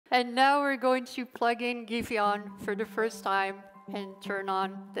And now we're going to plug in Gefion for the first time and turn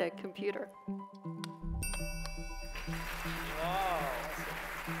on the computer.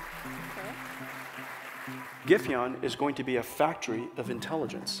 Gefion is going to be a factory of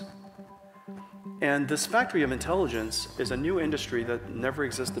intelligence. And this factory of intelligence is a new industry that never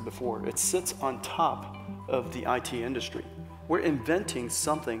existed before. It sits on top of the IT industry. We're inventing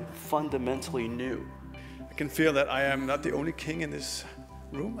something fundamentally new. I can feel that I am not the only king in this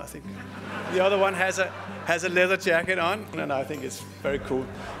room. I think the other one has a leather jacket on, and I think it's very cool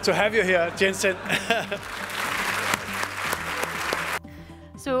to have you here, Jensen.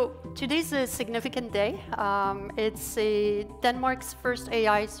 So today's a significant day. It's Denmark's first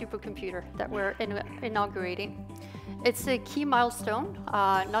AI supercomputer that we're inaugurating. It's a key milestone,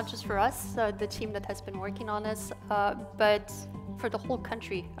 not just for us, the team that has been working on this, but for the whole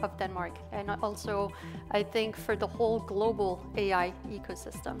country of Denmark, and also, I think, for the whole global AI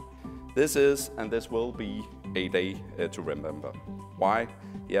ecosystem. This is and this will be a day to remember. Why?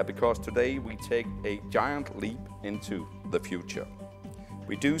 Yeah, because today we take a giant leap into the future.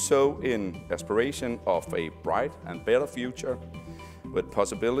 We do so in aspiration of a bright and better future with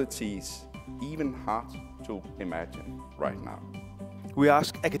possibilities even hard to imagine right now. We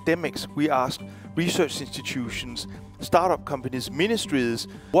ask academics, we ask research institutions, startup companies, ministries,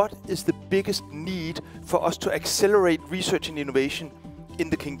 what is the biggest need for us to accelerate research and innovation in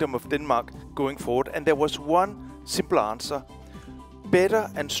the Kingdom of Denmark going forward? And there was one simple answer: better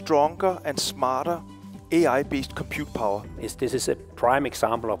and stronger and smarter AI-based compute power. This is a prime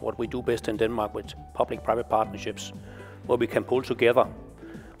example of what we do best in Denmark with public-private partnerships, where we can pull together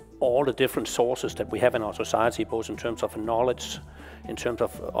all the different sources that we have in our society, both in terms of knowledge, in terms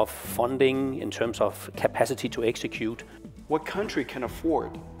of funding, in terms of capacity to execute. What country can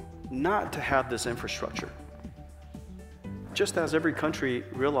afford not to have this infrastructure? Just as every country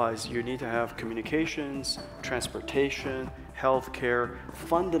realized you need to have communications, transportation, healthcare,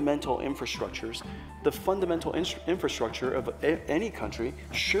 fundamental infrastructures, the fundamental infrastructure of any country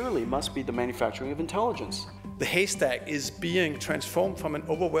surely must be the manufacturing of intelligence. The haystack is being transformed from an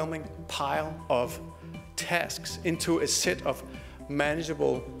overwhelming pile of tasks into a set of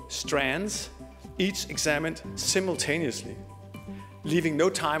manageable strands, each examined simultaneously, leaving no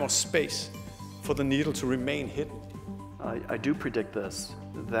time or space for the needle to remain hidden. I do predict this,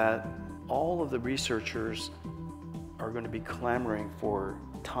 that all of the researchers are going to be clamoring for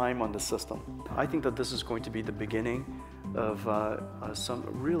time on the system. I think that this is going to be the beginning of some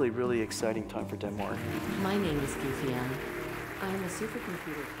really, really exciting time for Denmark. My name is Gefion. I am a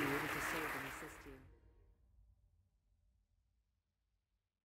supercomputer created to serve